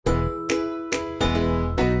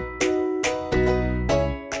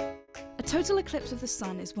total eclipse of the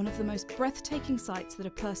sun is one of the most breathtaking sights that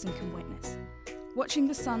a person can witness, watching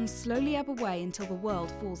the sun slowly ebb away until the world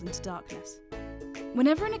falls into darkness.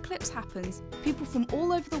 Whenever an eclipse happens, people from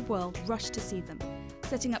all over the world rush to see them,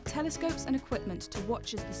 setting up telescopes and equipment to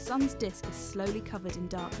watch as the sun's disk is slowly covered in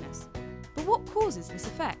darkness. But what causes this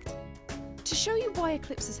effect? To show you why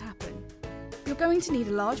eclipses happen, you're going to need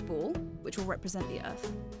a large ball, which will represent the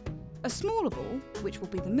Earth, a smaller ball, which will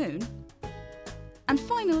be the Moon, and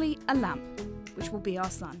finally a lamp, which will be our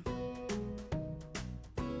sun.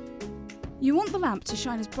 You want the lamp to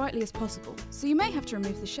shine as brightly as possible, so you may have to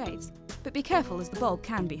remove the shades, but be careful as the bulb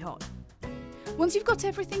can be hot. Once you've got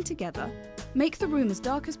everything together, make the room as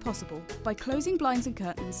dark as possible by closing blinds and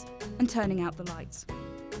curtains and turning out the lights.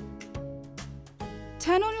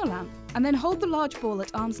 Turn on your lamp and then hold the large ball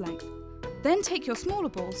at arm's length. Then take your smaller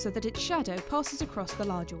ball so that its shadow passes across the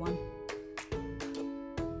larger one.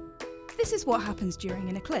 This is what happens during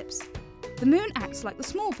an eclipse. The moon acts like the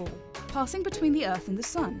small ball, passing between the Earth and the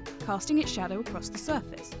sun, casting its shadow across the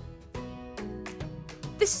surface.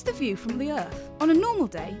 This is the view from the Earth. On a normal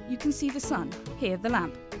day, you can see the sun, here the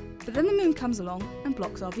lamp, but then the moon comes along and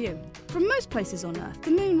blocks our view. From most places on Earth,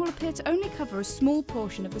 the moon will appear to only cover a small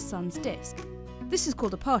portion of the sun's disk. This is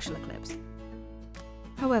called a partial eclipse.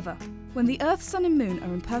 However, when the Earth, sun and moon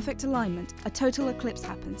are in perfect alignment, a total eclipse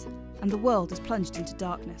happens, and the world is plunged into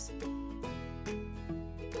darkness.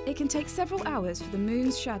 It can take several hours for the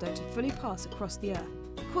moon's shadow to fully pass across the Earth,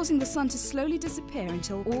 causing the sun to slowly disappear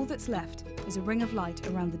until all that's left is a ring of light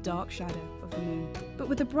around the dark shadow of the moon. But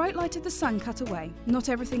with the bright light of the sun cut away, not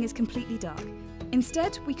everything is completely dark.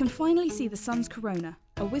 Instead, we can finally see the sun's corona,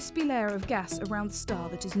 a wispy layer of gas around the star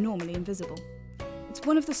that is normally invisible. It's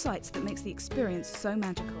one of the sights that makes the experience so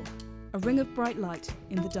magical, a ring of bright light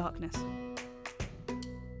in the darkness.